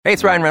Hey,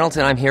 it's Ryan Reynolds,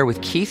 and I'm here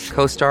with Keith,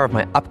 co-star of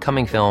my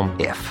upcoming film,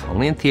 If,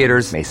 only in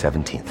theaters May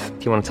 17th.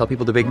 Do you want to tell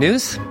people the big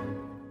news?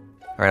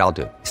 All right, I'll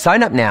do it.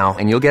 Sign up now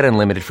and you'll get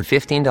unlimited for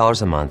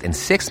 $15 a month and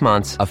 6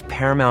 months of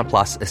Paramount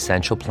Plus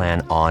Essential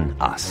Plan on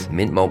us.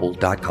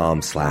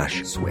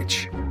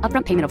 MintMobile.com/switch.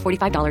 Upfront payment of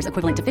 $45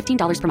 equivalent to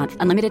 $15 per month.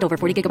 Unlimited over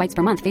 40 gigabytes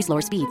per month. Face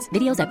lower speeds.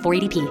 Videos at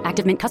 480p.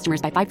 Active Mint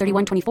customers by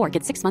 531.24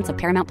 get 6 months of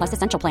Paramount Plus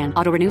Essential Plan.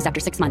 Auto renews after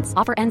 6 months.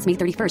 Offer ends May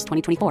 31st,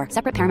 2024.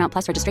 Separate Paramount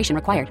Plus registration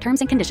required. Terms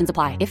and conditions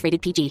apply if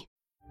rated PG.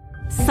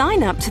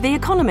 Sign up to The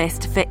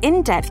Economist for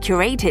in-depth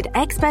curated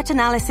expert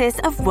analysis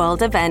of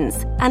world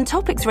events and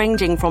topics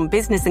ranging from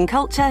business and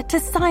culture to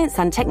science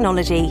and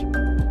technology.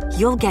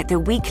 You'll get the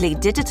weekly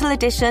digital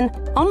edition,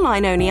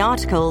 online-only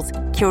articles,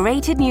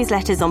 curated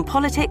newsletters on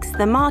politics,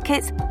 the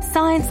markets,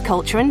 science,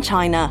 culture and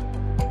China,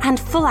 and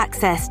full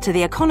access to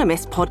The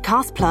Economist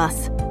Podcast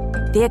Plus.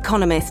 The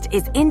Economist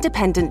is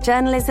independent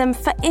journalism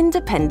for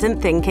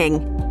independent thinking.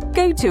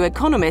 Go to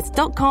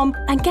economist.com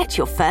and get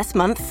your first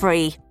month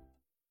free.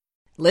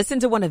 Listen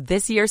to one of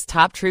this year's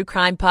top true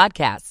crime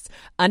podcasts.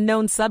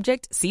 Unknown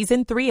Subject,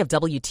 Season 3 of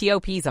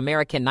WTOP's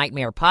American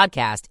Nightmare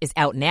podcast is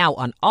out now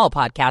on all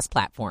podcast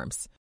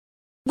platforms.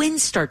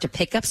 Winds start to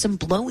pick up, some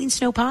blowing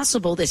snow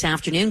possible this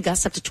afternoon,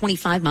 gusts up to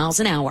 25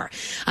 miles an hour.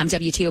 I'm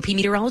WTOP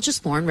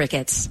meteorologist Lauren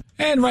Ricketts.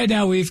 And right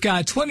now we've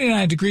got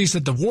 29 degrees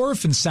at the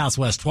Wharf in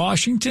southwest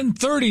Washington,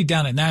 30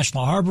 down at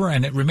National Harbor,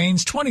 and it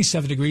remains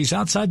 27 degrees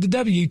outside the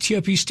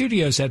WTOP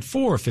studios at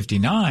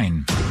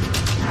 4:59.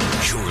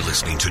 You're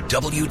listening to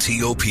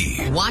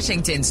WTOP,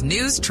 Washington's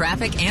news,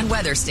 traffic, and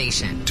weather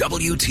station.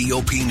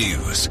 WTOP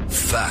News.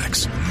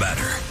 Facts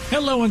matter.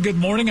 Hello and good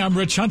morning. I'm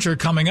Rich Hunter.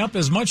 Coming up,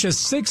 as much as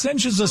 6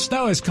 inches of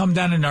snow has come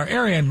down in our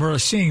area, and we're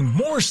seeing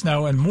more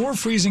snow and more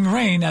freezing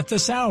rain at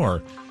this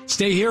hour.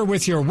 Stay here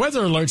with your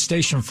weather alert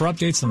station for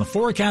updates on the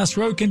forecast,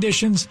 road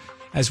conditions,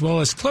 as well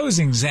as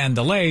closings and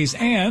delays.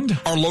 And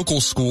are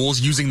local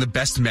schools using the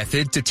best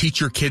method to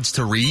teach your kids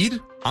to read?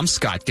 I'm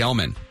Scott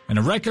Gelman. And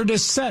a record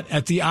is set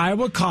at the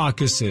Iowa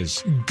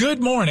caucuses.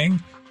 Good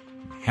morning.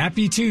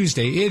 Happy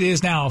Tuesday. It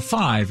is now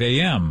 5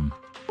 a.m.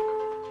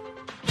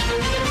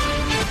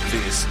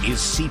 This is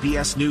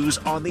CBS News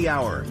on the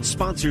Hour,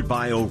 sponsored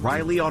by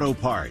O'Reilly Auto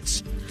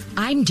Parts.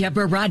 I'm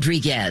Deborah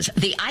Rodriguez.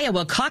 The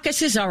Iowa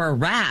caucuses are a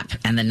wrap,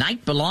 and the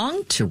night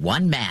belonged to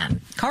one man.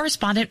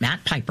 Correspondent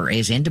Matt Piper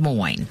is in Des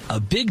Moines. A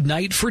big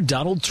night for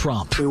Donald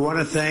Trump. We want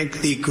to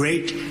thank the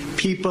great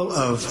people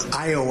of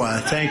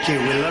Iowa. Thank you.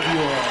 We love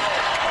you all.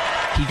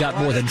 He got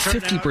more than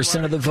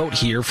 50% of the vote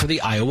here for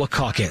the Iowa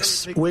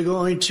caucus. We're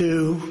going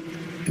to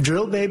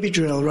drill, baby,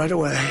 drill right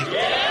away.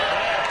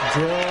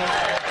 Drill,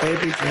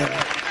 baby, drill.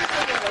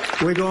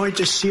 We're going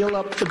to seal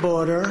up the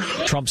border.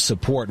 Trump's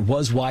support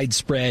was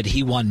widespread.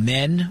 He won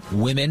men,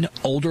 women,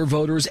 older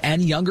voters,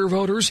 and younger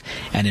voters,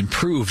 and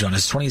improved on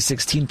his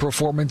 2016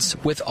 performance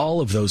with all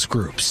of those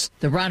groups.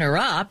 The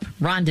runner-up,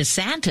 Ron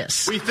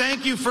DeSantis. We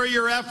thank you for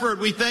your effort.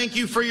 We thank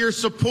you for your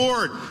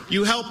support.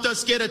 You helped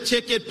us get a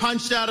ticket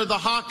punched out of the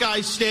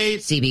Hawkeye state.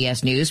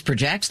 CBS News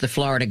projects the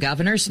Florida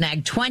governor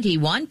snagged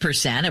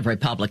 21% of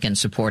Republican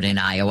support in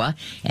Iowa,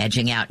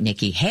 edging out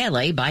Nikki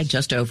Haley by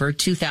just over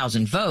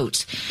 2,000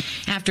 votes.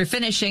 After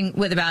finishing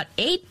with about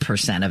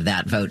 8% of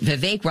that vote,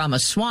 Vivek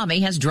Ramaswamy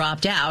has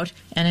dropped out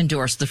and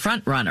endorsed the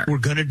frontrunner. We're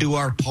going to do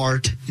our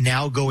part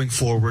now going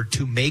forward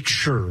to make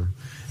sure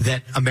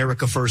that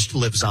America First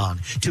lives on,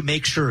 to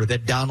make sure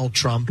that Donald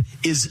Trump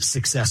is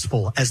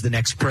successful as the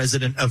next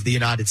president of the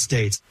United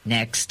States.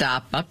 Next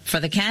stop up for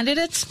the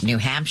candidates, New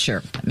Hampshire.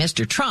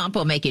 Mr. Trump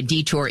will make a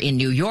detour in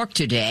New York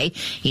today.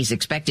 He's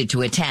expected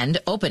to attend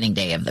opening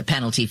day of the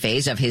penalty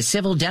phase of his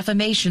civil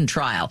defamation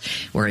trial,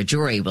 where a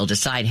jury will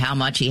decide how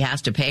much he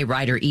has to pay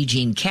writer E.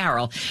 Jean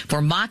Carroll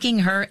for mocking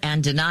her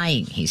and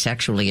denying he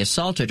sexually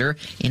assaulted her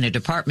in a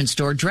department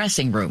store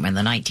dressing room in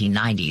the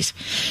 1990s.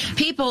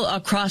 People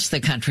across the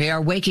country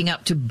are waking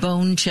up to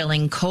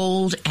bone-chilling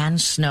cold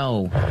and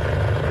snow.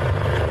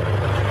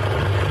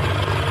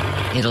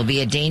 It'll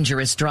be a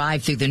dangerous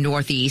drive through the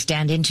Northeast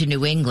and into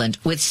New England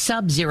with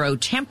sub-zero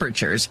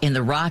temperatures in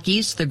the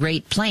Rockies, the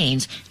Great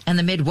Plains, and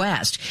the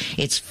Midwest.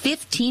 It's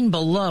 15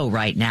 below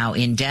right now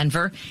in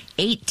Denver,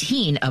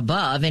 18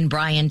 above in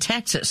Bryan,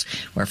 Texas,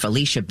 where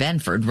Felicia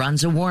Benford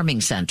runs a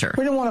warming center.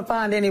 We don't want to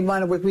find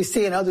anybody like we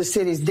see in other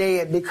cities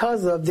dead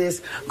because of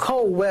this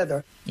cold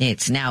weather.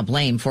 It's now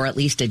blamed for at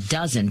least a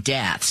dozen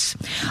deaths.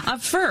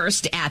 Up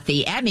first at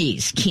the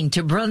Emmys,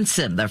 Quinta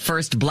Brunson, the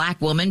first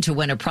black woman to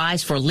win a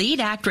prize for lead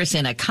actress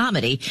in a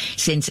comedy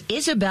since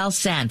Isabel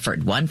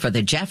Sanford won for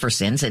The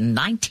Jeffersons in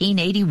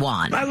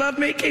 1981. I love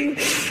making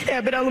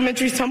Abbott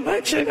Elementary so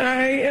much, and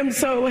I am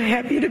so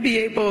happy to be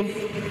able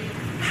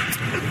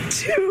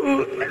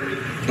to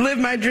live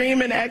my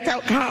dream and act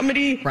out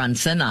comedy.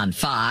 Brunson on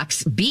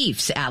Fox.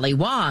 Beef's Ali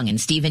Wong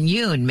and Stephen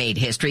Yeun made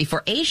history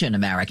for Asian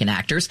American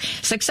actors.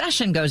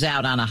 Succession goes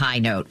out on a high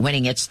note,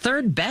 winning its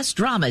third Best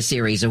Drama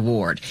Series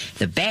award.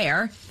 The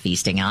Bear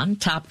feasting on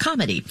top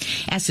comedy.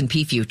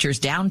 S&P futures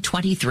down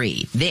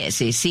 23. This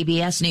is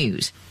CBS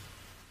News.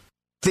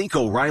 Think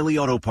O'Reilly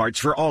Auto Parts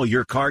for all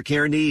your car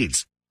care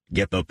needs.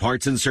 Get the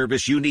parts and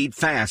service you need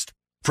fast.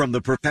 from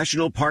the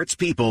professional parts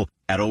people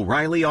at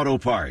O'Reilly Auto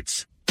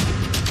Parts.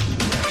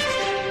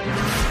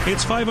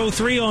 It's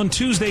 5:03 on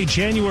Tuesday,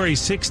 January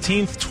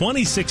 16th,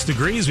 26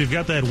 degrees. We've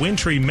got that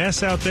wintry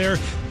mess out there,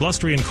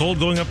 blustery and cold,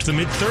 going up to the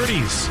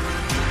mid-30s.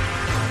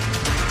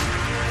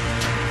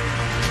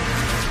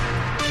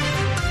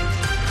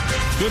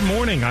 Good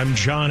morning. I'm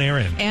John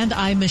Aaron. And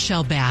I'm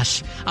Michelle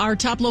Bash. Our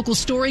top local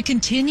story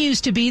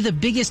continues to be the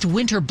biggest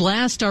winter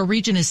blast our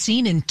region has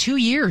seen in 2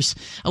 years.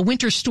 A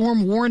winter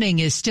storm warning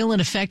is still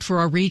in effect for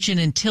our region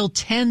until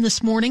 10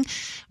 this morning.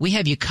 We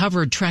have you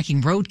covered,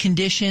 tracking road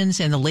conditions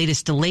and the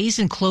latest delays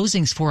and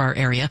closings for our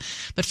area.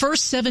 But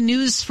first, 7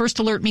 News First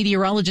Alert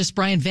meteorologist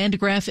Brian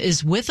Vandegraff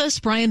is with us.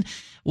 Brian,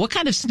 what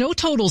kind of snow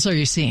totals are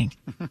you seeing?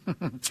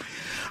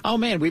 Oh,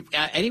 man, we've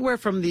anywhere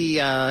from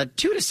the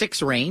 2 to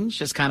 6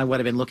 range is kind of what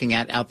I've been looking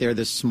at out there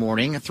this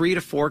morning. 3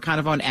 to 4 kind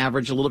of on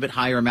average, a little bit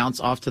higher amounts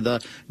off to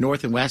the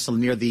north and west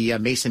near the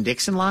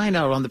Mason-Dixon line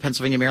on the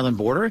Pennsylvania-Maryland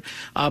border.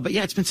 But,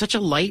 yeah, it's been such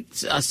a light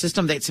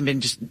system that's been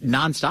just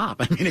nonstop.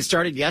 I mean, it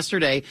started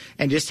yesterday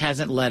and just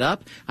hasn't let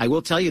up. I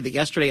will tell you that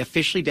yesterday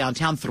officially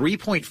downtown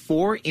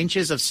 3.4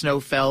 inches of snow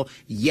fell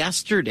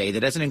yesterday. That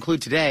doesn't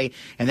include today.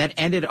 And that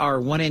ended our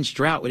 1-inch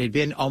drought. It had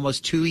been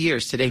almost 2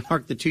 years. Today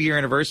marked the 2-year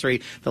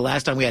anniversary. The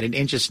last time we had an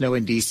inch of snow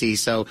in D.C.,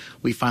 so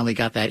we finally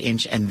got that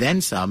inch and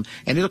then some.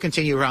 And it'll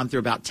continue around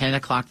through about 10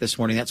 o'clock this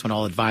morning. That's when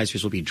all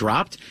advisories will be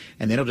dropped.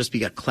 And then it'll just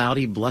be a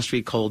cloudy,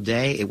 blustery, cold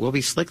day. It will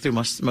be slick through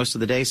most of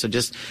the day, so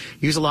just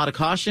use a lot of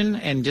caution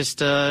and just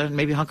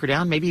maybe hunker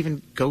down, maybe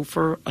even go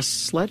for a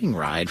sledding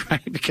ride,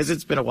 right? Because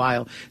it's been a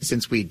while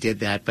since we did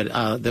that.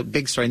 But the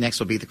big story next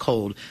will be the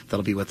cold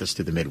that'll be with us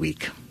through the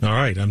midweek. All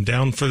right, I'm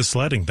down for the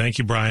sledding. Thank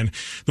you, Brian.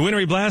 The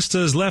wintry blast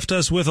has left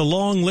us with a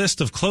long list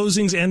of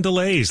closings and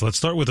delays. Let's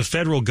start with the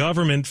federal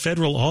government.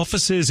 Federal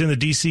offices in the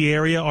D.C.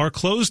 area are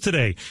closed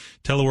today.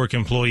 Telework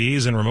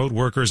employees and remote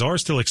workers are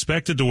still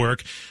expected to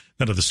work.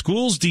 Now to the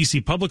schools,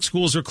 D.C. public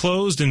schools are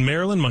closed. In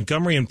Maryland,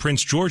 Montgomery and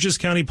Prince George's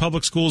County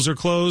public schools are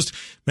closed.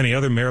 Many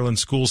other Maryland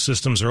school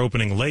systems are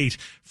opening late.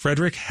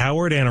 Frederick,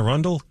 Howard, Anne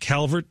Arundel,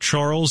 Calvert,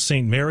 Charles,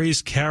 St.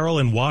 Mary's, Carroll,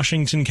 and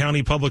Washington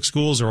County public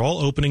schools are all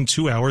opening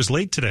 2 hours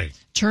late today.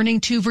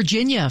 Turning to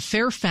Virginia,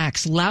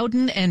 Fairfax,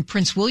 Loudoun, and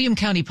Prince William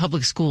County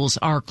public schools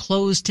are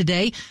closed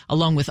today,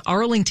 along with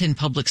Arlington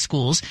public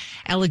schools.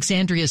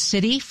 Alexandria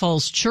City,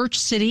 Falls Church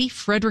City,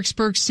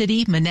 Fredericksburg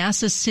City,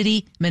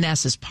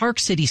 Manassas Park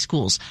City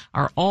schools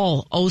are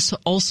all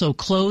also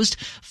closed.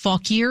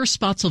 Fauquier,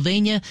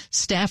 Spotsylvania,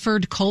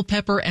 Stafford,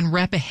 Culpeper, and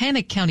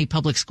Rappahannock County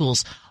public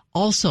schools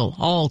also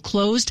all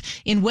closed.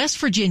 In West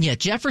Virginia,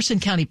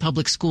 Jefferson County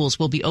Public Schools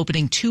will be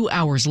opening 2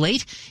 hours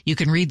late. You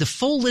can read the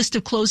full list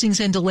of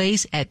closings and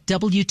delays at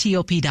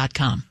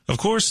WTOP.com. Of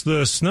course,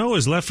 the snow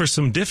has left for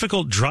some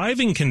difficult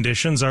driving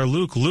conditions. Our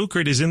Luke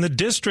Lukert is in the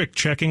district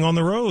checking on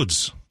the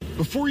roads.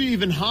 Before you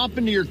even hop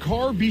into your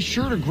car, be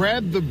sure to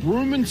grab the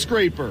broom and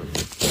scraper.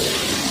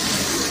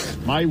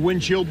 My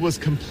windshield was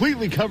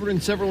completely covered in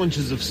several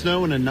inches of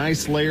snow and a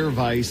nice layer of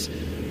ice.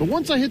 But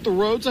once I hit the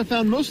roads, I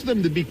found most of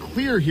them to be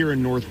clear here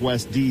in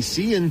Northwest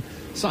D.C., and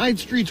side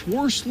streets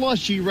were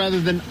slushy rather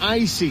than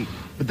icy.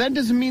 But that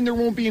doesn't mean there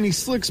won't be any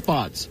slick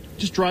spots.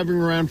 Just driving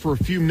around for a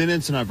few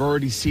minutes, and I've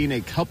already seen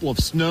a couple of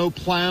snow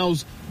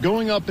plows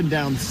going up and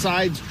down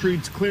side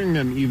streets, clearing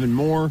them even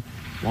more.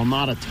 While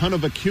not a ton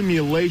of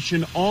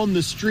accumulation on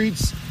the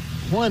streets,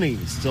 plenty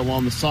still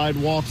on the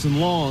sidewalks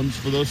and lawns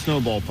for those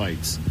snowball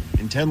fights.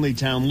 In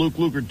Tenleytown, Luke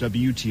Lukert,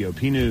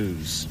 WTOP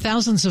News.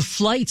 Thousands of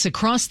flights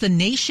across the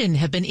nation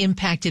have been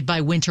impacted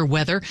by winter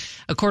weather.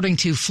 According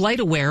to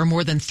FlightAware,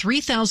 more than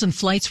 3,000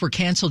 flights were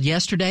canceled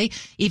yesterday.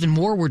 Even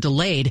more were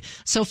delayed.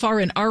 So far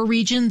in our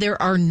region,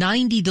 there are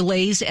 90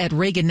 delays at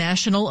Reagan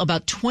National,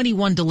 about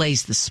 21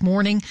 delays this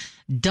morning.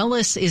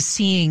 Dulles is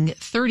seeing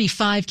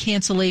 35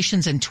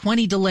 cancellations and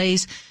 20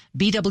 delays.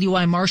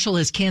 BWI Marshall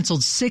has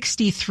canceled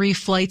 63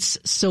 flights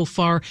so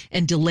far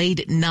and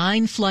delayed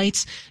 9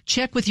 flights.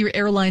 Check with your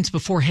airlines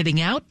before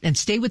heading out and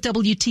stay with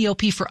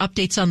WTOP for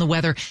updates on the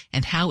weather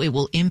and how it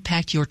will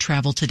impact your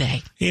travel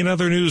today. In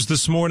other news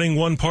this morning,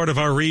 one part of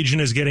our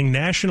region is getting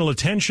national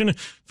attention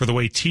for the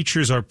way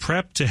teachers are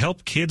prepped to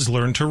help kids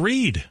learn to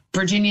read.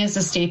 Virginia is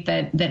a state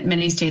that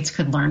many states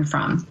could learn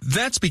from.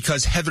 That's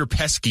because Heather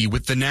Pesky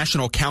with the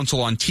National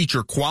Council on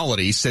Teacher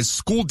Quality says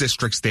school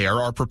districts there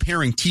are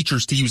preparing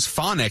teachers to use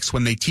phonics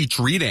when they teach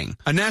reading.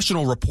 A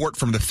national report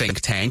from the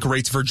think tank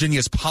rates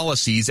Virginia's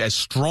policies as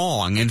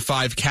strong in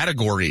 5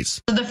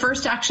 categories. So the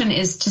first action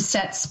is to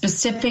set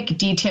specific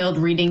detailed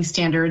reading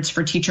standards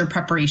for teacher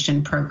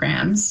preparation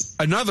programs.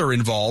 Another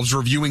involves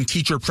reviewing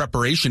teacher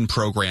preparation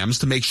programs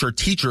to make sure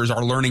teachers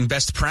are learning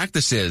best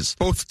practices.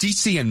 Both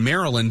D.C. and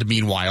Maryland,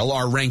 meanwhile,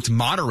 are ranked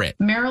moderate.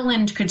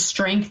 Maryland could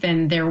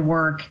strengthen their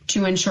work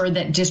to ensure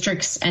that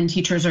districts and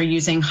teachers are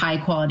using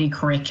high-quality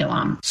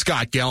curriculum.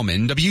 Scott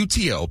Gelman,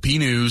 WTOP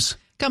News.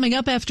 Coming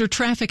up after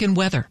traffic and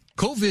weather.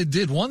 COVID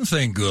did one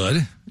thing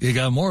good. It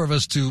got more of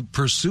us to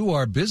pursue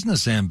our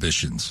business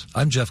ambitions.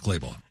 I'm Jeff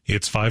Claiborne.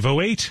 It's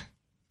 5:08.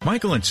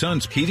 Michael &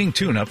 Son's heating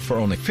tune-up for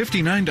only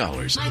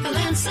 $59.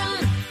 Michael &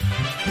 Son.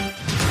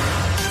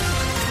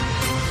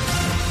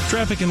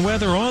 Traffic and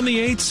weather on the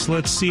 8s.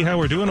 Let's see how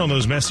we're doing on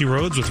those messy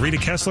roads with Rita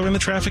Kessler in the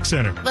traffic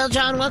center. Well,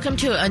 John, welcome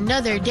to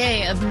another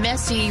day of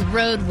messy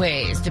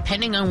roadways.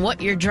 Depending on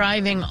what you're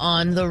driving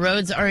on, the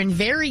roads are in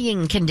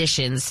varying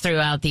conditions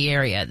throughout the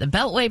area. The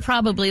Beltway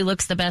probably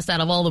looks the best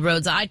out of all the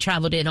roads I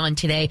traveled in on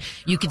today.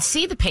 You could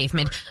see the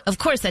pavement. Of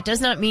course, that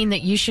does not mean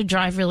that you should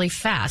drive really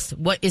fast.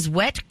 What is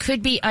wet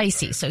could be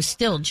icy, so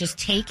still just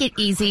take it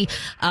easy.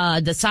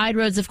 The side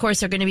roads, of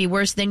course, are going to be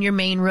worse than your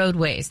main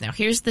roadways. Now,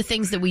 here's the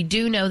things that we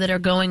do know that are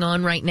going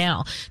on right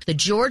now. The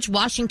George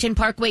Washington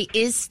Parkway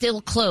is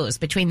still closed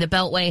between the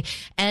Beltway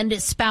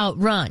and Spout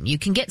Run. You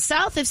can get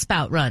south of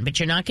Spout Run, but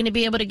you're not going to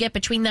be able to get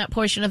between that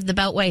portion of the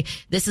Beltway.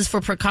 This is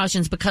for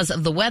precautions because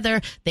of the weather.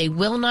 They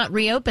will not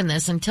reopen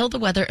this until the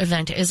weather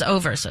event is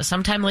over. So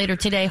sometime later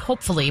today,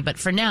 hopefully, but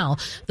for now,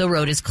 the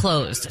road is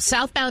closed.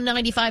 Southbound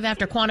 95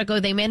 after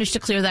Quantico, they managed to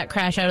clear that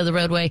crash out of the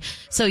roadway,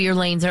 so your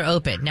lanes are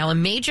open. Now, a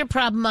major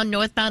problem on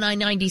northbound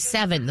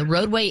I-97. The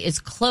roadway is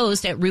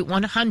closed at Route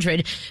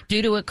 100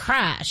 due to a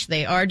crash.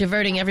 They are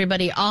diverting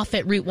everybody off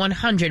at Route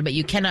 100, but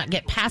you cannot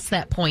get past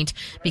that point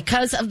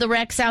because of the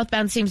wreck.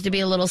 Southbound seems to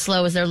be a little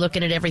slow as they're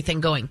looking at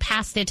everything going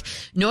past it.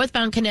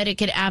 Northbound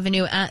Connecticut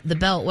Avenue at the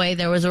Beltway,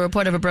 there was a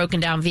report of a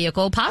broken down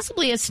vehicle,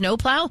 possibly a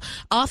snowplow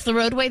off the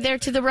roadway there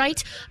to the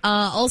right.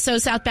 Also,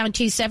 southbound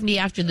 270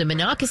 after the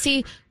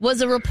Monocacy was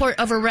a report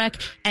of a wreck,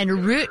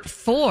 and Route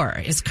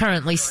 4 is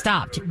currently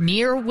stopped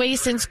near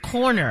Wason's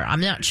Corner.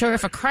 I'm not sure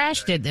if a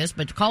crash did this,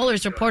 but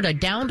callers report a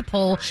downed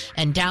pole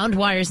and downed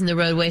wires in the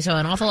roadway, so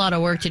an awful lot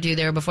of work to do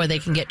there before they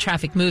can get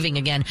traffic moving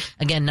again.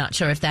 Again, not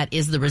sure if that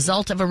is the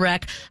result of a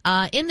wreck.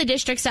 In the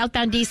district,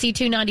 southbound DC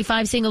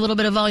 295, seeing a little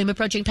bit of volume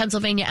approaching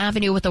Pennsylvania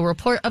Avenue with a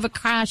report of a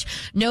crash.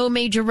 No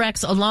major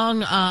wrecks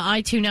along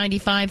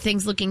I-295.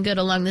 Things looking good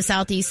along the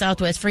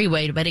southeast-southwest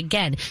freeway, but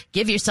again,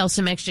 give yourself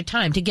some extra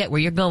time to get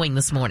where you're going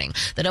this morning.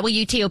 The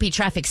WTOP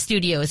Traffic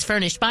Studio is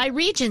furnished by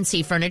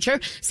Regency Furniture.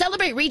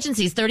 Celebrate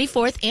Regency's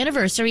 34th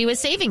anniversary with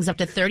savings up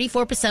to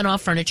 34%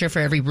 off furniture for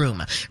every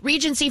room.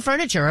 Regency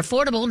Furniture,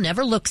 affordable,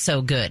 never looks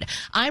so good.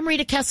 I'm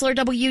Rita Kessler,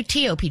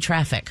 WTOP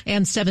Traffic.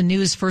 And 7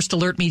 News First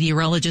Alert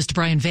meteorologist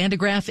Brian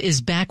Vandegraff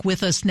is back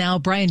with us now.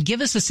 Brian,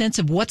 give us a sense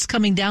of what's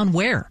coming down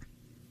where.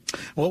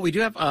 Well, we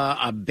do have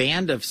a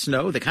band of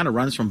snow that kind of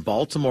runs from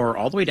Baltimore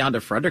all the way down to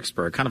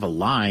Fredericksburg, kind of a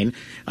line.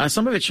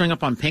 Some of it's showing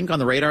up on pink on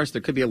the radar, so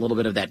there could be a little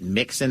bit of that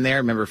mix in there.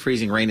 Remember,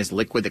 freezing rain is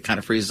liquid that kind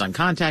of freezes on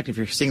contact. If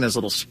you're seeing those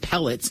little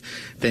pellets,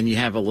 then you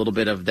have a little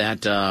bit of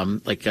that,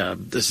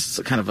 this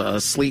kind of a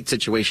sleet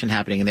situation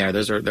happening in there.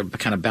 They're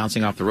kind of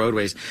bouncing off the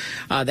roadways.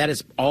 That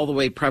is all the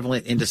way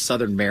prevalent into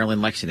southern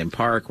Maryland, Lexington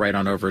Park, right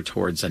on over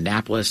towards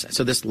Annapolis.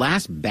 So this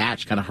last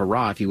batch, kind of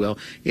hurrah, if you will,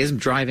 is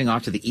driving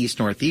off to the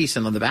east-northeast,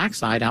 and on the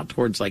backside, out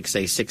towards, like,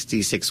 say,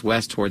 66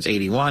 west towards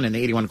 81 and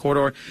the 81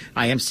 corridor,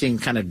 I am seeing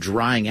kind of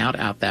drying out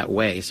that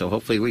way. So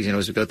hopefully,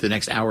 as we go through the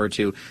next hour or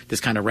two, this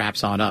kind of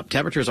wraps on up.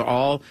 Temperatures are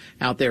all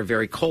out there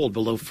very cold,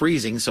 below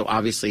freezing, so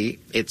obviously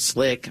it's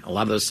slick. A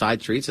lot of those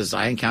side streets, as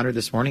I encountered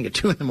this morning at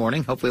 2 in the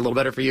morning, hopefully a little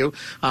better for you,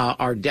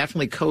 are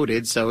definitely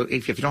coated. So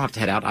if you don't have to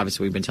head out,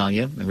 obviously we've been telling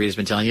you, and Rita's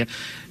been telling you,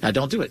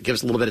 don't do it. Give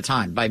us a little bit of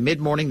time. By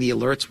mid-morning, the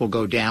alerts will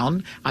go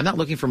down. I'm not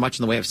looking for much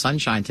in the way of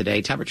sunshine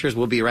today. Temperatures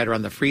will be right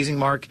around the freezing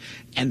mark,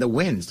 and the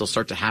winds, they'll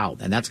start to howl.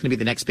 And that's going to be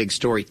the next big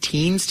story.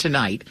 Teens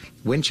tonight,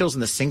 wind chills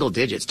in the single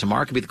digits.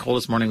 Tomorrow could be the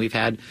coldest morning we've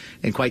had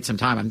in quite some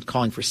time. I'm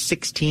calling for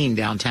 16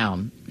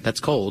 downtown. That's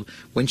cold.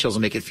 Wind chills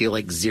will make it feel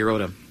like 0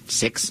 to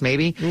 6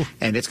 maybe. Ooh.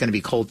 And it's going to be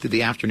cold through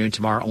the afternoon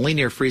tomorrow. Only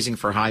near freezing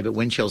for high, but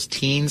wind chills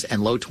teens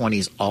and low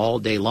 20s all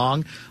day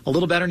long. A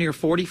little better near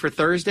 40 for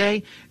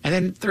Thursday. And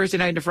then Thursday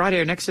night into Friday,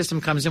 our next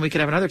system comes in. We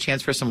could have another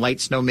chance for some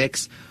light snow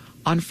mix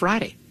on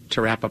Friday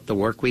to wrap up the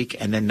work week,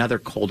 and then another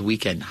cold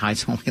weekend,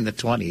 highs only in the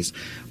 20s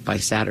by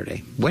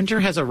Saturday.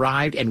 Winter has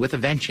arrived, and with a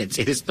vengeance.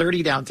 It is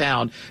 30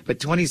 downtown, but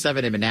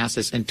 27 in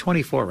Manassas and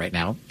 24 right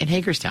now in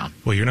Hagerstown.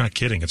 Well, you're not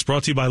kidding. It's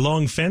brought to you by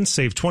Long Fence.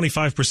 Save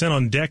 25%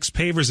 on decks,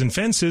 pavers, and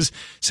fences.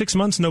 6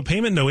 months, no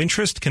payment, no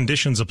interest.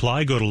 Conditions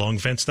apply. Go to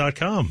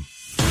longfence.com.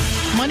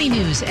 Money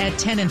news at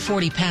 10 and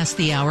 40 past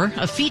the hour.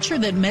 A feature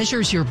that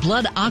measures your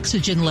blood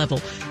oxygen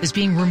level is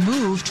being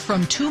removed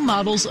from 2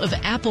 models of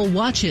Apple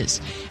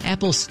watches.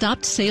 Apple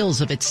stopped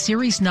sales of its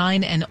Series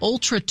 9 and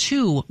Ultra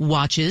 2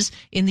 watches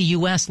in the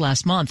U.S.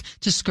 last month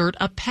to skirt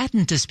a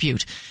patent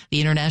dispute.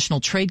 The International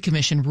Trade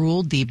Commission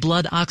ruled the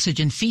blood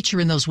oxygen feature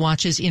in those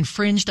watches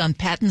infringed on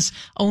patents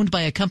owned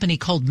by a company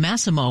called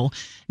Massimo.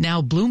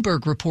 Now,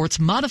 Bloomberg reports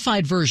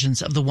modified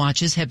versions of the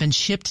watches have been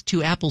shipped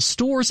to Apple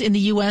stores in the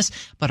U.S.,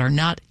 but are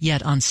not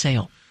yet on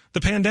sale.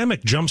 The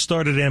pandemic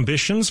jump-started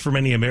ambitions for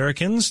many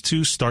Americans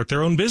to start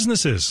their own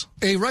businesses.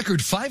 A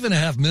record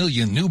 5.5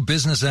 million new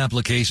business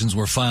applications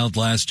were filed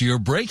last year,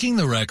 breaking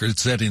the record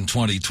set in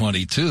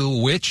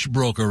 2022, which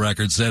broke a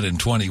record set in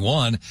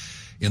 21.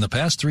 In the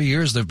past 3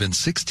 years, there have been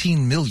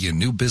 16 million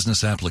new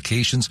business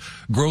applications.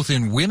 Growth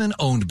in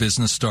women-owned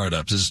business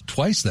startups is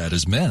twice that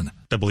as men.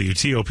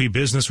 WTOP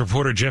business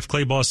reporter Jeff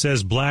Claybaugh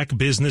says black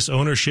business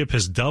ownership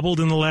has doubled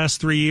in the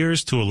last 3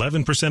 years to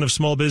 11% of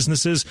small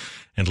businesses,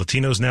 and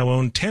Latinos now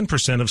own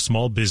 10% of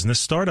small business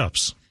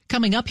startups.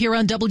 Coming up here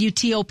on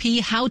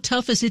WTOP, how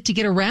tough is it to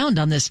get around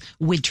on this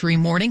wintry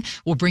morning?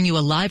 We'll bring you a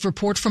live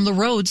report from the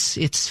roads.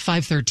 It's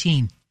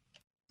 5:13.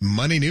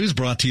 Money News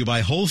brought to you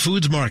by Whole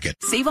Foods Market.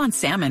 Save on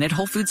salmon at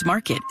Whole Foods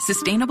Market.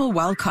 Sustainable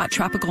wild-caught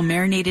tropical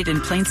marinated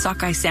and plain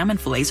sockeye salmon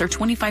fillets are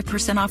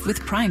 25% off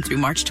with Prime through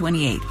March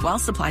 28. While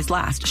supplies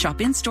last,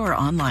 shop in-store or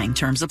online.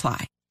 Terms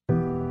apply.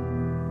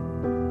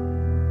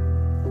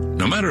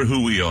 No matter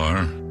who we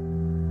are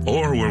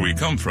or where we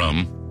come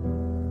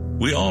from,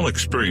 we all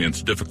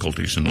experience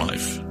difficulties in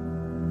life.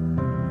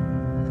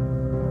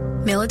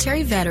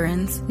 Military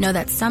veterans know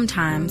that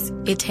sometimes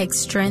it takes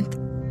strength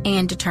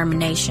and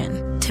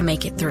determination to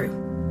make it through.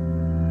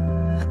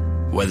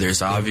 Whether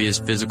it's obvious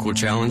physical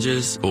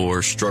challenges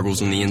or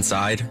struggles on the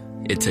inside,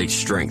 it takes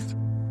strength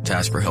to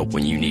ask for help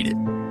when you need it.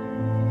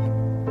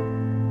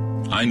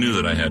 I knew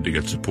that I had to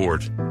get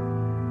support,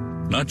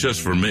 not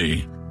just for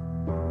me,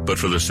 but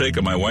for the sake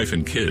of my wife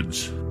and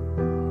kids.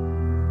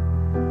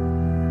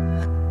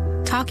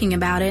 Talking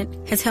about it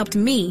has helped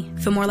me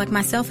feel more like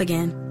myself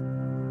again.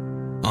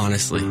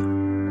 Honestly,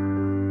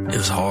 it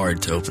was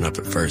hard to open up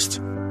at first,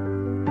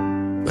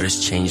 but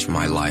it's changed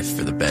my life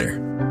for the better.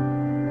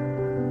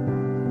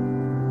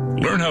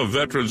 Learn how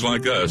veterans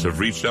like us have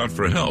reached out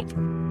for help,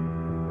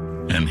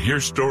 and hear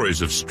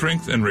stories of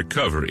strength and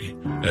recovery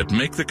at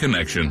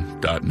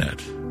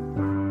MakeTheConnection.net.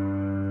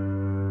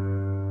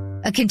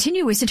 A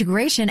continuous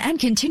integration and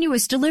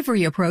continuous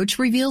delivery approach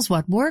reveals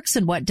what works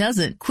and what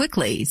doesn't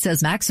quickly,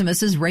 says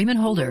Maximus's Raymond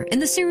Holder in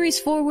the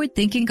series Forward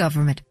Thinking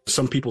Government.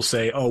 Some people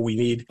say, we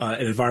need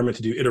an environment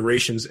to do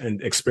iterations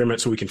and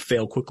experiments so we can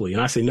fail quickly.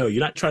 And I say, no, you're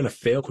not trying to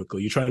fail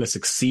quickly. You're trying to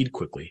succeed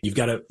quickly. You've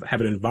got to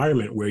have an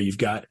environment where you've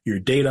got your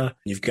data,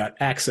 you've got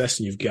access,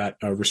 and you've got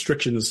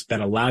restrictions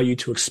that allow you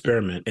to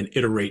experiment and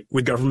iterate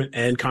with government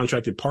and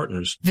contracted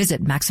partners.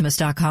 Visit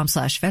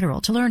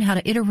Maximus.com/federal to learn how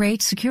to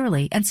iterate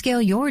securely and scale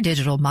your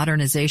digital modernization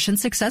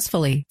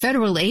successfully.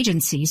 Federal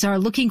agencies are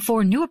looking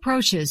for new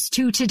approaches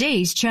to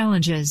today's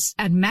challenges.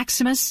 At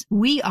Maximus,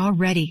 we are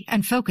ready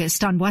and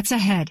focused on what's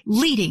ahead,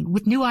 leading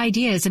with new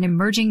ideas and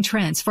emerging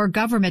trends for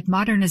government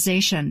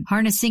modernization,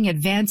 harnessing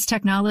advanced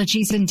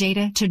technologies and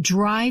data to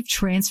drive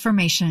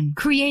transformation,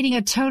 creating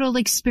a total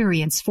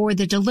experience for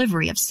the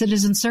delivery of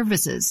citizen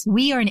services.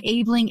 We are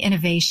enabling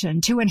innovation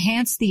to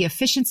enhance the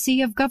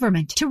efficiency of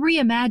government, to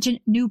reimagine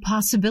new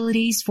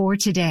possibilities for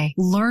today.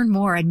 Learn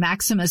more at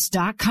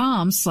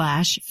Maximus.com/federal.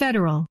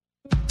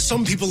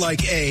 Some people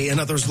like A and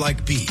others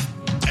like B.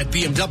 At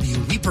BMW,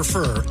 we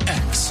prefer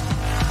X.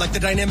 Like the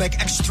dynamic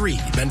X3,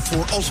 meant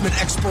for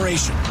ultimate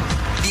exploration.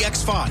 The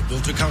X5,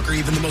 built to conquer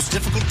even the most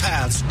difficult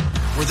paths.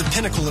 Or the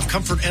pinnacle of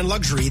comfort and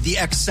luxury, the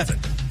X7.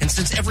 And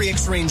since every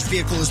X-Range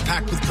vehicle is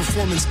packed with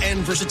performance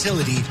and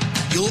versatility,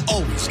 you'll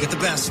always get the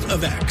best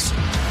of X.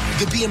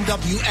 The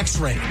BMW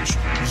X-Range.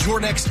 Your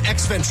next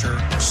X-Venture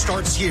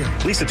starts here.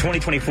 Lease a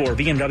 2024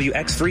 BMW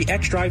X3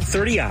 X-Drive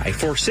 30i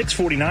for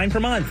 $649 per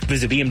month.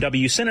 Visit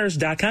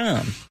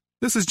BMWCenters.com.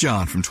 This is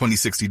John from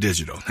 2060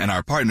 Digital, and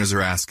our partners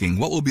are asking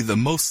what will be the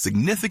most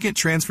significant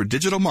trends for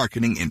digital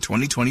marketing in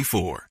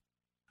 2024.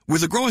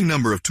 With a growing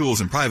number of tools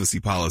and privacy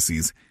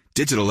policies,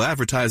 digital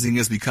advertising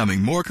is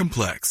becoming more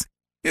complex.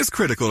 It's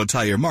critical to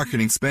tie your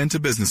marketing spend to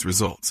business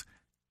results.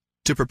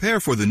 To prepare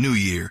for the new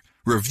year,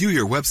 review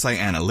your website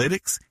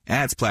analytics,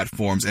 ads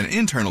platforms, and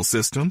internal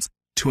systems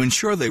to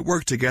ensure they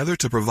work together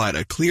to provide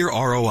a clear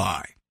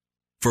ROI.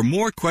 For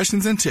more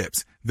questions and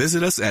tips,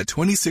 visit us at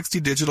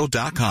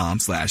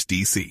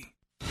 2060digital.com/DC.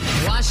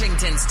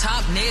 Washington's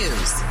top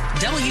news,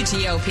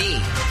 WTOP.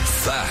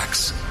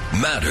 Facts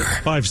matter.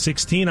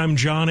 5:16, I'm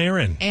John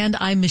Aaron. And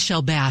I'm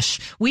Michelle Bash.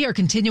 We are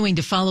continuing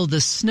to follow the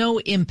snow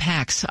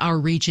impacts our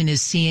region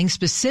is seeing,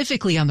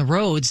 specifically on the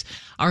roads.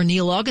 Our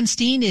Neil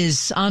Augenstein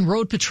is on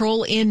road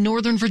patrol in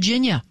Northern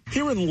Virginia.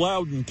 Here in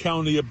Loudoun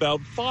County,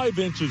 about 5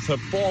 inches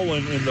have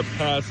fallen in the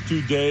past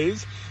 2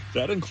 days.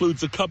 That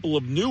includes a couple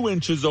of new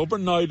inches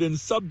overnight in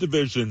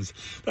subdivisions.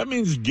 That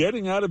means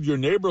getting out of your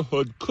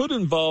neighborhood could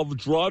involve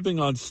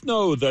driving on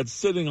snow that's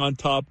sitting on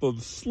top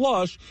of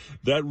slush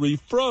that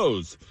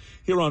refroze.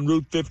 Here on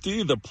Route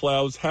 50, the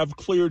plows have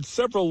cleared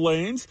several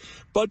lanes,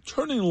 but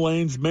turning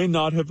lanes may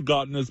not have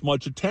gotten as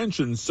much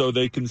attention, so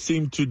they can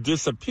seem to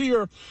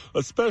disappear,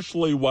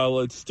 especially while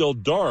it's still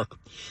dark.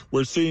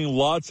 We're seeing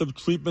lots of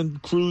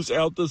treatment crews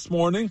out this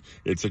morning.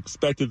 It's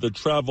expected that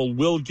travel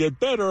will get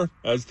better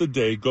as the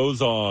day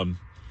goes on.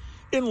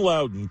 In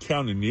Loudoun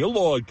County, Neil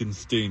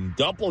Augenstein,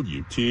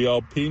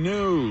 WTOP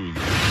News.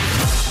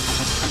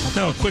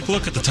 Now, a quick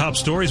look at the top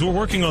stories we're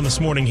working on this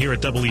morning here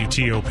at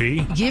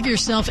WTOP. Give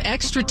yourself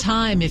extra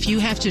time if you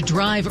have to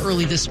drive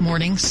early this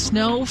morning.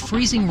 Snow,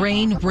 freezing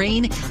rain,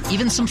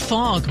 even some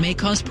fog may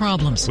cause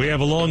problems. We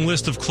have a long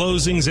list of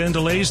closings and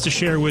delays to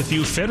share with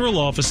you. Federal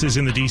offices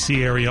in the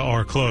D.C. area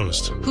are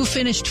closed. Who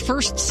finished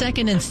first,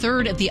 second, and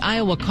third at the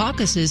Iowa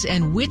caucuses,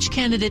 and which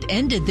candidate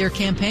ended their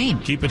campaign?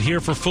 Keep it here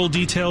for full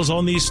details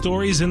on these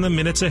stories in the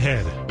minutes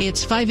ahead.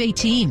 It's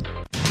 5:18.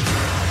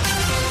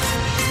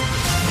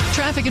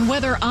 Traffic and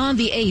weather on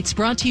the 8s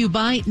brought to you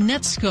by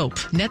Netscope.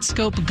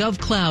 Netscope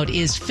GovCloud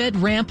is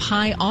FedRAMP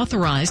High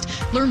authorized.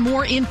 Learn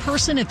more in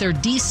person at their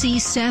DC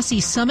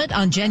SASE Summit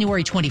on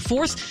January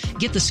 24th.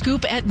 Get the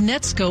scoop at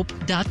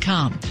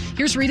netscope.com.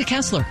 Here's Rita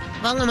Kessler.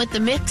 Well, and with the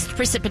mixed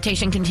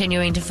precipitation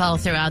continuing to fall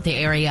throughout the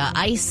area,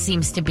 ice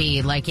seems to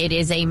be like it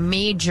is a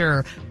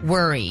major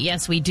worry.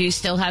 Yes, we do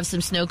still have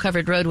some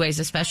snow-covered roadways,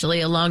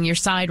 especially along your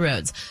side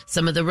roads.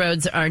 Some of the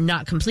roads are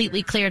not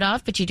completely cleared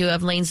off, but you do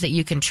have lanes that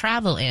you can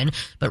travel in.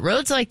 But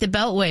roads like the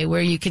Beltway,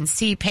 where you can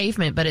see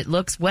pavement, but it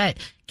looks wet,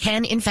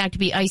 can in fact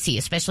be icy,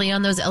 especially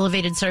on those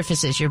elevated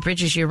surfaces, your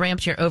bridges, your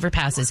ramps, your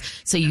overpasses.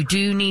 So you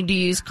do need to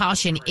use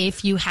caution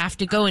if you have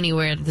to go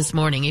anywhere this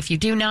morning. If you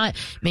do not,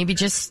 maybe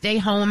just stay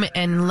home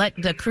and let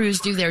the crews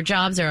do their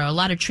jobs. There are a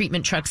lot of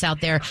treatment trucks out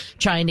there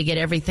trying to get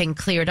everything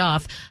cleared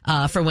off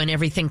for when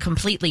everything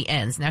completely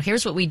ends. Now,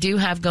 here's what we do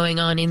have going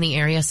on in the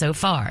area so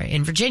far.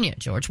 In Virginia,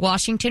 George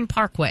Washington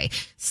Parkway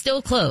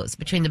still closed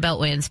between the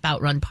Beltway and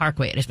Spout Run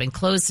Parkway. It has been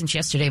closed since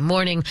yesterday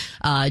morning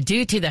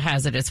due to the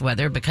hazardous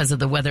weather because of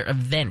the weather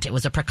event. It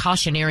was a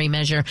precautionary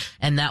measure,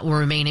 and that will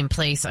remain in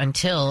place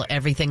until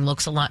everything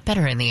looks a lot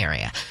better in the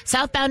area.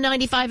 Southbound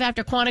 95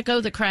 after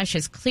Quantico, the crash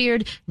is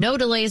cleared. No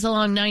delays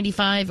along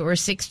 95 or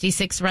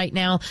 66 right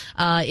now.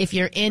 If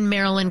you're in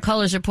Maryland,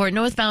 callers report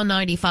northbound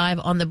 95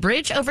 on the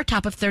bridge over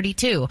top of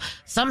 32.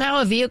 Somehow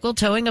a vehicle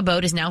towing a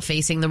boat is now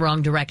facing the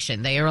wrong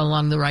direction. They are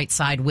along the right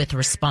side with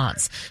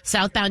response.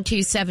 Southbound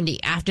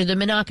 270 after the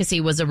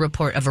Monocacy was a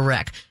report of a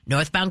wreck.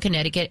 Northbound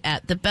Connecticut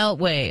at the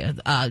Beltway,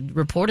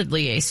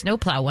 reportedly a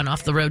snowplow went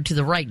off the road to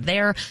the right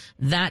there.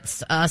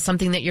 That's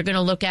something that you're going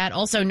to look at.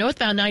 Also,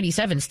 northbound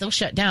 97 still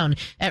shut down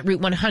at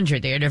Route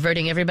 100. They are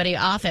diverting everybody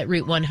off at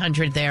Route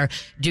 100 there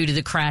due to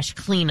the crash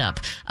cleanup.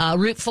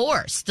 Route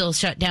 4 still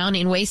shut down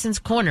in Wason's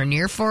Corner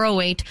near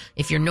 408.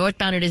 If you're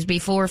northbound, it is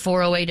before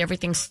 408.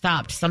 Everything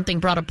stopped. Something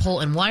brought a pole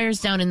and wires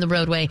down in the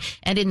roadway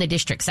and in the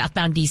district.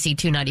 Southbound DC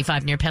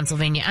 295 near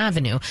Pennsylvania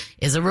Avenue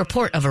is a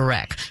report of a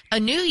wreck. A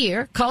new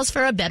year calls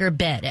for a better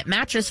bed. At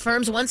Mattress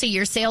Firm's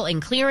once-a-year sale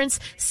and clearance,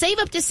 save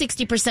up to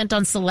 60%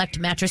 on select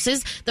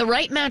mattresses. The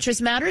right mattress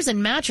matters,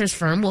 and Mattress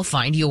Firm will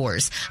find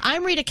yours.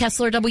 I'm Rita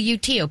Kessler,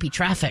 WTOP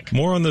Traffic.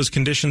 More on those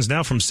conditions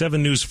now from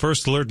 7 News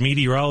First Alert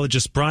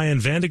meteorologist Brian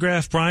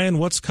Vandegraff. Brian,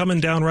 what's coming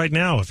down right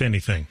now, if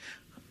anything?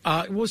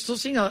 We're still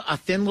seeing a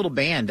thin little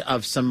band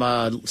of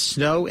some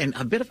snow and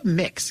a bit of a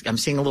mix. I'm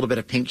seeing a little bit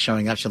of pink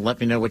showing up, so let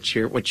me know what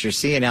you're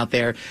seeing out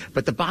there.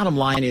 But the bottom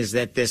line is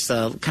that this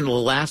kind of the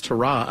last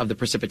hurrah of the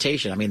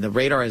precipitation. I mean, the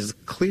radar is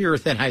clearer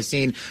than I've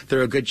seen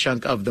through a good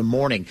chunk of the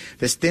morning.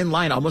 This thin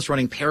line almost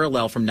running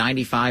parallel from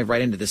 95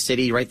 right into the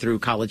city, right through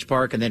College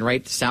Park, and then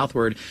right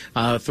southward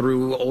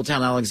through Old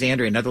Town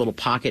Alexandria, another little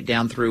pocket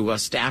down through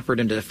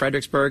Stafford into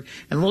Fredericksburg,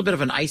 and a little bit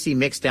of an icy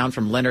mix down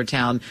from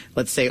Leonardtown,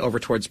 let's say over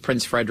towards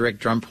Prince Frederick,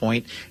 Drum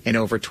Point, and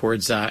over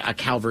towards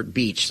Calvert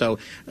Beach. So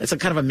it's a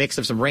kind of a mix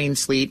of some rain,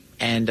 sleet,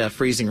 and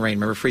freezing rain.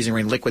 Remember, freezing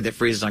rain, liquid that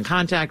freezes on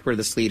contact, where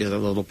the sleet is a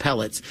little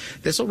pellets.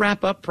 This will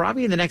wrap up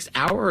probably in the next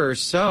hour or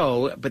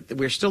so, but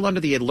we're still under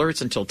the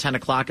alerts until 10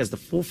 o'clock as the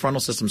full frontal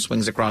system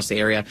swings across the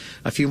area.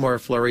 A few more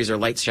flurries or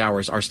light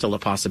showers are still a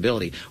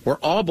possibility. We're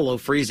all below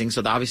freezing,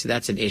 so obviously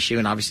that's an issue,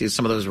 and obviously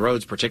some of those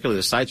roads, particularly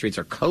the side streets,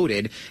 are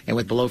coated, and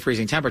with below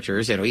freezing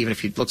temperatures, even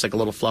if it looks like a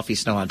little fluffy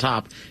snow on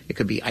top, it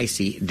could be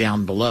icy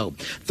down below.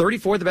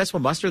 34, the best will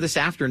muster this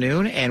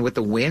afternoon, and with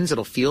the winds,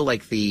 it'll feel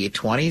like the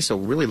 20s, so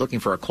really looking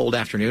for a cold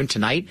afternoon.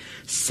 Tonight,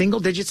 single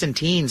digits and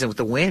teens, and with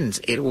the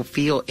winds, it will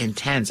feel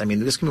intense. I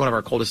mean, this can be one of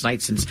our coldest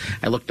nights since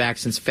I look back,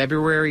 since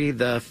February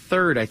the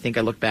 3rd, I think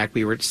I look back,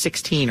 we were at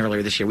 16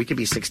 earlier this year. We could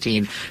be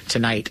 16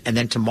 tonight, and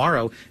then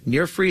tomorrow,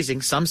 near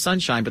freezing, some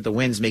sunshine, but the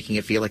winds making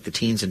it feel like the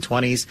teens and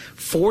 20s.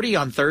 40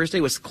 on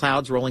Thursday with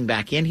clouds rolling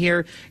back in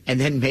here, and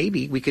then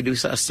maybe we could do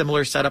a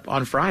similar setup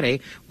on Friday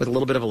with a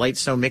little bit of a light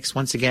snow mix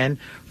once again,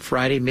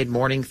 Friday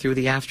mid-morning through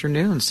the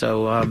afternoon.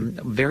 So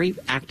very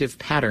active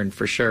pattern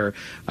for sure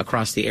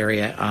across the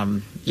area.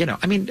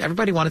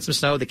 Everybody wanted some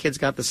snow. The kids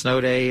got the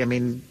snow day. At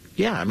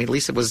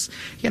least it was,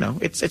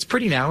 it's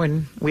pretty now,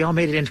 and we all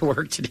made it into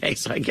work today.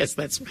 So I guess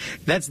that's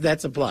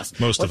a plus.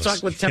 Let's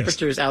talk with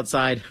temperatures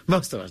outside.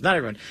 Most of us, not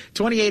everyone.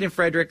 28 in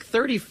Frederick,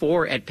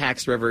 34 at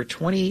Pax River,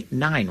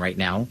 29 right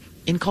now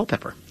in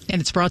Culpeper. And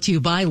it's brought to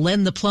you by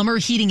Len the Plumber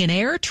Heating and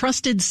Air,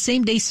 trusted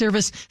same-day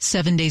service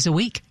 7 days a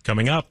week.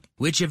 Coming up.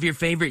 Which of your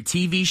favorite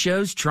TV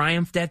shows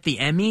triumphed at the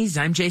Emmys?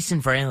 I'm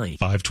Jason Fraley.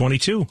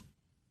 522.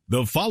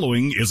 The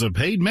following is a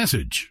paid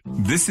message.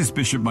 This is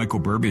Bishop Michael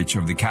Burbidge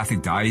of the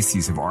Catholic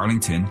Diocese of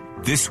Arlington.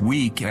 This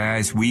week,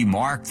 as we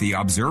mark the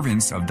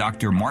observance of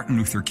Dr. Martin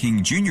Luther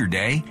King Jr.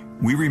 Day,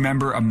 we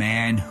remember a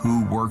man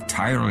who worked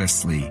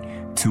tirelessly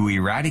to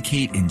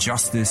eradicate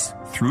injustice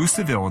through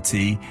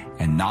civility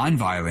and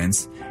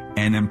nonviolence,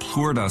 and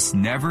implored us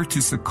never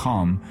to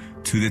succumb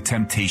to the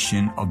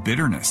temptation of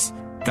bitterness.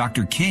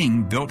 Dr.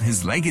 King built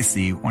his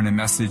legacy on a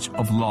message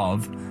of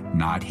love,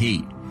 not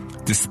hate.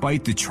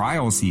 Despite the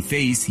trials he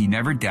faced, he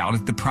never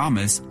doubted the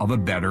promise of a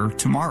better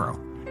tomorrow.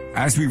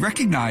 As we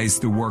recognize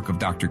the work of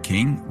Dr.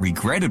 King,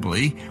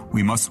 regrettably,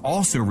 we must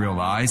also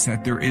realize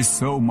that there is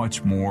so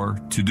much more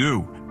to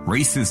do.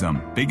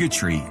 Racism,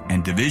 bigotry,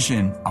 and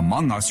division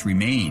among us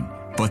remain,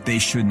 but they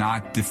should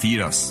not defeat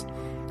us.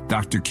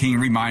 Dr. King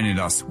reminded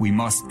us we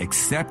must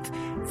accept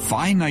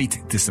finite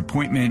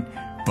disappointment,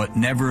 but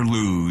never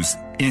lose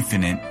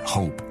infinite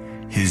hope.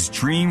 His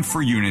dream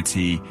for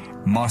unity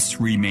must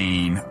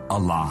remain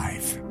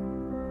alive.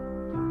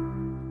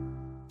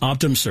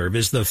 OptumServe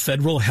is the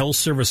federal health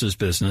services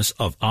business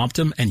of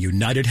Optum and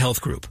United Health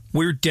Group.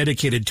 We're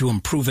dedicated to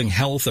improving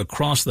health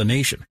across the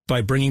nation by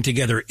bringing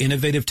together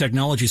innovative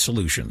technology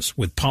solutions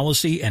with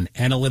policy and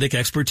analytic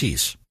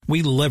expertise.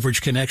 We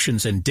leverage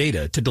connections and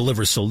data to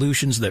deliver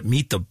solutions that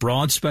meet the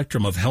broad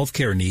spectrum of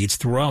healthcare needs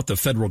throughout the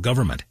federal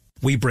government.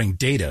 We bring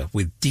data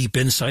with deep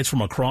insights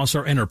from across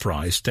our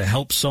enterprise to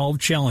help solve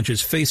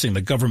challenges facing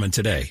the government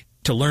today.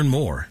 To learn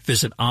more,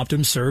 visit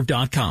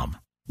OptumServe.com.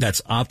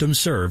 That's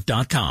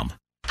OptumServe.com.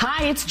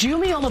 Hi, it's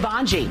Julie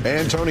Olabanji.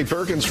 And Tony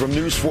Perkins from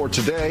News 4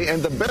 Today.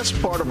 And the best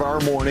part of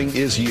our morning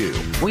is you.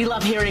 We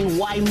love hearing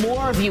why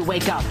more of you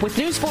wake up with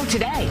News 4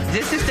 Today.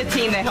 This is the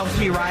team that helps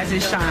me rise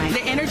and shine.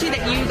 The energy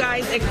that you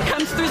guys, it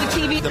comes through the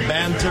TV. The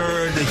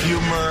banter, the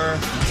humor.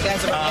 You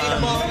guys are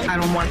relatable. I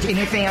don't watch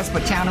anything else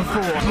but Channel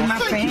 4. You're my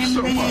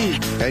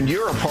family. And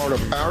you're a part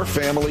of our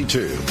family,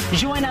 too.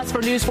 Join us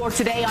for News 4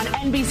 Today on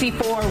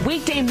NBC4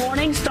 weekday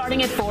morning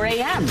starting at 4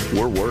 a.m.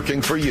 We're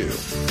working for you.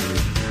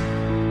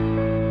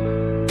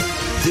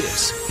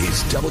 This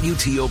is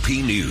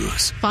WTOP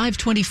News.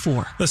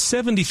 524. The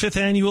 75th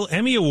Annual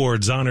Emmy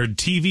Awards honored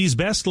TV's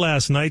best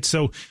last night.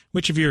 So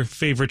which of your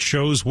favorite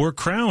shows were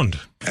crowned?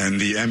 And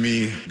the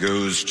Emmy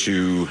goes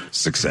to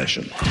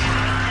Succession.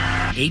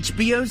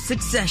 HBO's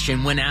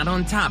Succession went out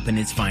on top in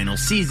its final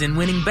season,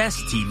 winning Best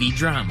TV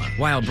Drama,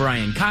 while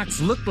Brian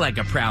Cox looked like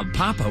a proud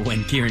papa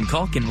when Kieran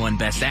Culkin won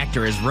Best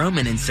Actor as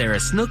Roman and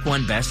Sarah Snook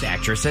won Best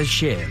Actress as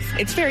Shiv.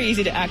 It's very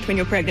easy to act when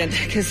you're pregnant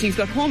because you've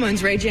got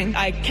hormones raging.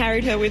 I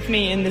carried her with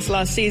me in this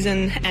last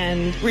season,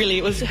 and really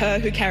it was her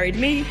who carried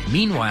me.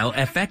 Meanwhile,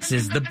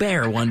 FX's The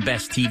Bear won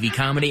Best TV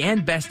Comedy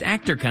and Best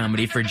Actor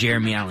Comedy for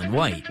Jeremy Allen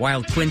White,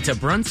 while Quinta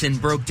Brunson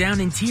broke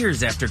down in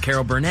tears after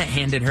Carol Burnett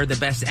handed her the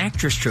Best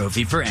Actress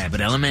trophy for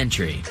Abbott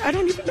Elementary. I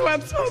don't even know why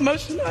I'm so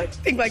emotional. I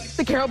think like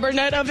the Carol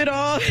Burnett of it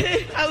all.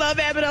 I love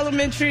Abbott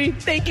Elementary.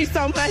 Thank you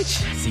so much.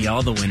 See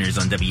all the winners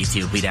on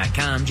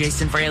WTOP.com.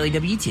 Jason Fraley,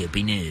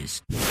 WTOP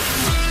News.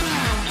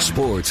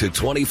 Sports at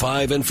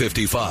 25 and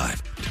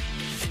 55.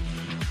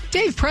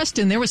 Dave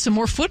Preston, there was some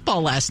more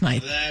football last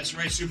night. That's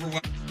right, Super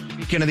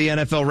Weekend of the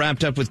NFL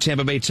wrapped up with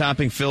Tampa Bay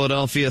topping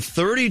Philadelphia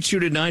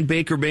 32-9.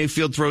 Baker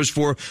Mayfield throws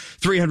for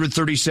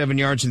 337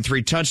 yards and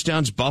 3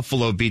 touchdowns.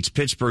 Buffalo beats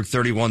Pittsburgh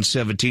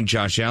 31-17.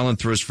 Josh Allen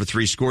throws for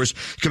 3 scores.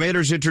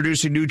 Commanders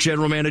introducing new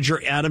general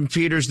manager Adam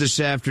Peters this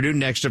afternoon.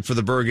 Next up for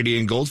the Burgundy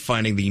and Gold,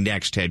 finding the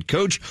next head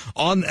coach.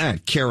 On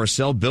that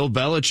carousel, Bill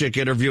Belichick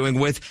interviewing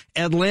with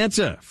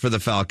Atlanta for the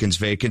Falcons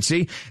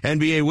vacancy.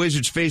 NBA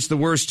Wizards face the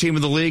worst team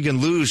in the league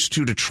and lose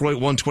to Detroit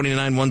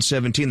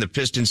 129-117. The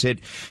Pistons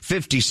hit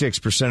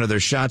 56% of their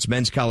shots.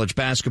 Men's college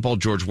basketball,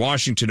 George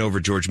Washington over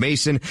George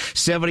Mason,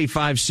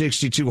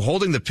 75-62,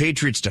 holding the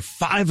Patriots to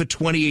 5 of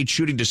 28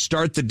 shooting to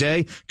start the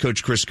day.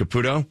 Coach Chris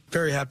Caputo.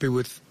 Very happy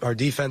with our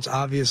defense.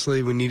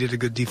 Obviously, we needed a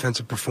good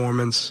defensive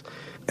performance,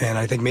 and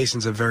I think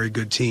Mason's a very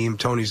good team.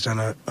 Tony's done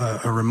a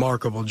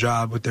remarkable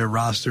job with their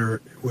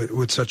roster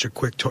with such a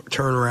quick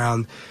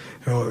turnaround.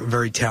 A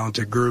very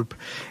talented group,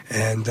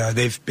 and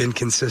they've been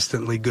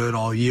consistently good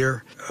all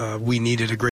year. We needed a great